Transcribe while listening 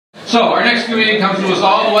So, our next comedian comes to us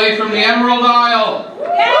all the way from the Emerald Isle.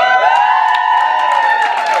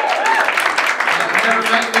 I've never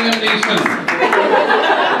met Liam Neeson.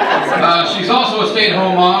 She's also a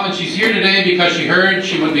stay-at-home mom, and she's here today because she heard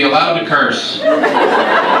she would be allowed to curse. If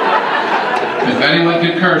anyone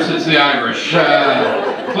can curse, it's the Irish.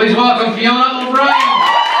 Please welcome Fiona O'Brien.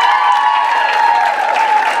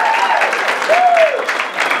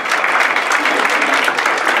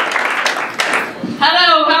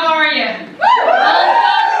 Hello, how are you?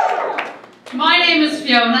 My name is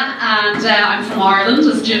Fiona, and I'm from Ireland,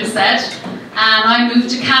 as Jim said. And I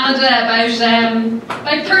moved to Canada about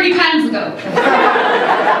 30 pounds ago.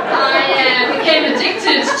 I became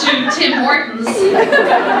addicted to Tim Hortons.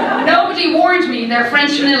 Nobody warned me their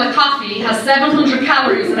French vanilla coffee has 700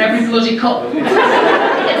 calories in every bloody cup.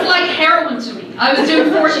 It's like heroin to me. I was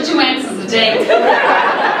doing 42 ounces a day.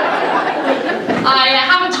 I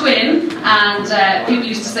have a twin, and people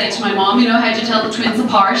used to say to my mom, you know, how do you tell the twins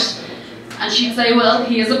apart? And she'd say, well,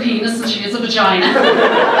 he is a penis and she is a vagina.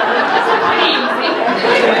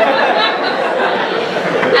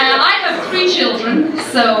 I have 3 children,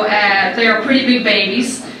 so they are pretty big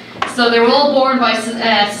babies. So they were all born by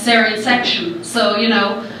cesarean section. So, you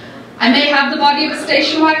know, I may have the body of a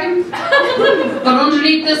station wagon, but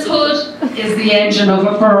underneath this hood is the engine of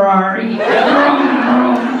a Ferrari.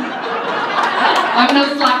 I'm no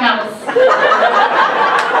slack Alice.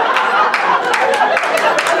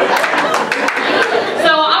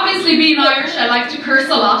 Being Irish, I like to curse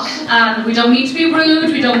a lot, and we don't need to be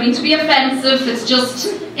rude, we don't need to be offensive, it's just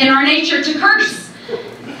in our nature to curse.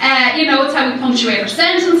 You know, it's how we punctuate our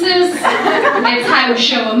sentences, it's how we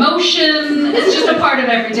show emotion, it's just a part of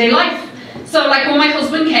everyday life. So like when my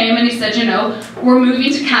husband came and he said, you know, we're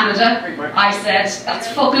moving to Canada, I said, that's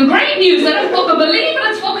fucking great news, I don't fucking believe it,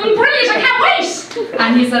 it's fucking brilliant, I can't wait.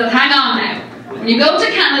 And he said, hang on now, when you go to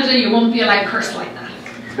Canada you won't be allowed to curse like that.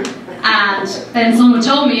 And then someone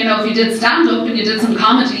told me, you know, if you did stand-up and you did some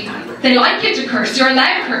comedy, they like you to curse, you're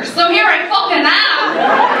allowed to curse. So here I fucking am!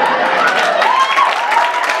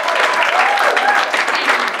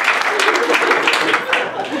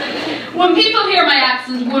 When people hear my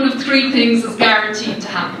accent, one of 3 things is guaranteed to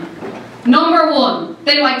happen. Number 1,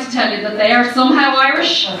 they like to tell you that they are somehow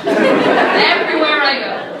Irish. Everywhere I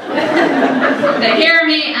go. They hear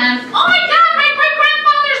me and, oh my God, my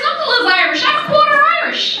great-grandfather's uncle is Irish, I'm a quarter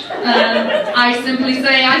Irish. I simply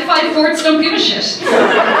say, I 5/4 don't give a shit.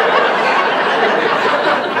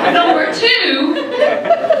 Number 2,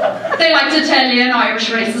 they like to tell you an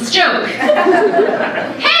Irish racist joke. Hey,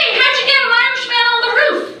 how'd you get an Irish man on the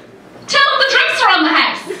roof? Tell him the drinks are on the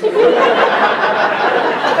house.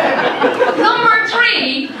 Number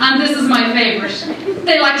 3, and this is my favourite,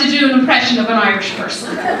 they like to do an impression of an Irish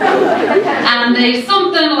person. And they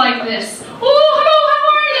something like this. Oh, hello, how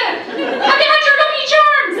are you? Have you had your Lucky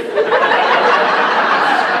Charms?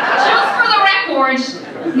 Just for the record,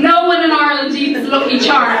 no one in Ireland eats Lucky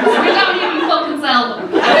Charms. We don't even fucking sell them.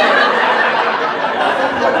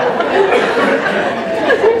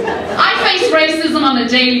 I face racism on a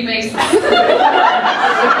daily basis. I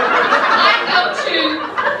go to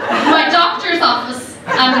my doctor's office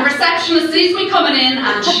and the receptionist sees me coming in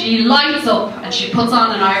and she lights up and she puts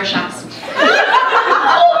on an Irish accent.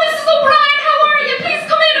 Oh, Mrs. O'Brien, how are you? Please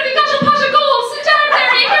come in, have you got a pot of gold? Sit down there,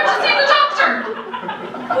 are you here to see the doctor?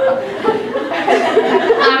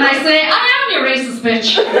 And I say, I am, you racist bitch.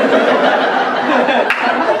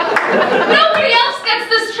 Nobody else gets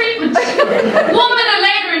this treatment. 1 minute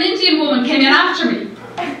later, an Indian woman came in after me.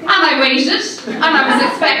 And I waited, and I was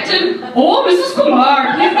expecting, oh, Mrs.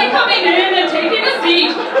 Kumar, please be coming in and taking a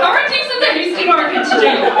seat. How are things in the Hasty Market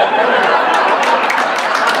today?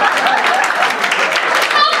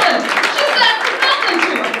 Nothing. She said nothing to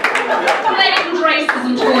her. Blatant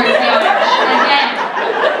racism towards the Irish, again.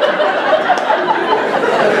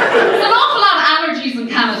 There's an awful lot of allergies in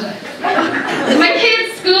Canada. My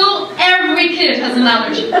kids' school, every kid has an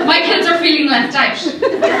allergy. My kids are feeling left out.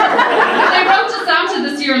 They wrote to Santa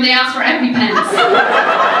this year and they asked for EpiPens.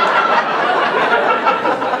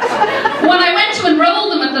 When I went to enroll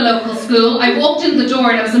them at the local school, I walked in the door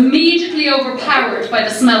and I was immediately overpowered by the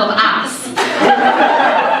smell of ass.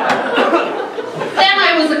 Then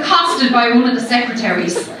I was accosted by one of the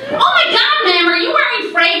secretaries. Oh my God, ma'am, are you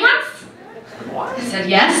wearing fragrance? I said,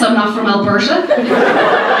 yes, I'm not from Alberta.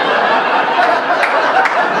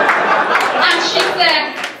 And she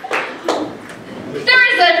said, there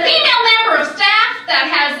is a female member of staff that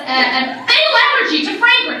has a fatal allergy to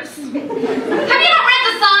fragrance. Have you not read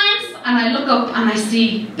the signs? And I look up and I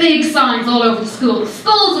see big signs all over the school.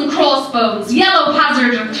 Skulls and crossbones, yellow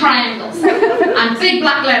hazard triangles, and big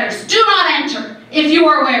black letters. Do not enter. if you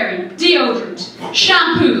are wearing deodorant,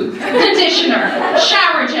 shampoo, conditioner,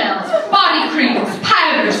 shower gels, body creams,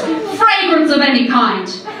 powders, fragrance of any kind.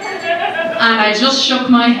 And I just shook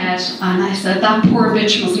my head and I said, that poor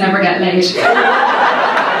bitch must never get laid.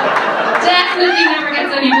 Definitely never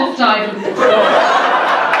gets any buff diving.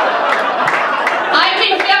 I've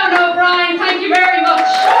been Fiona O'Brien, thank you very much.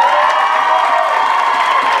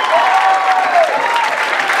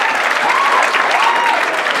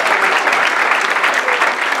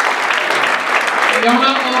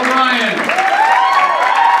 Fiona O'Brien.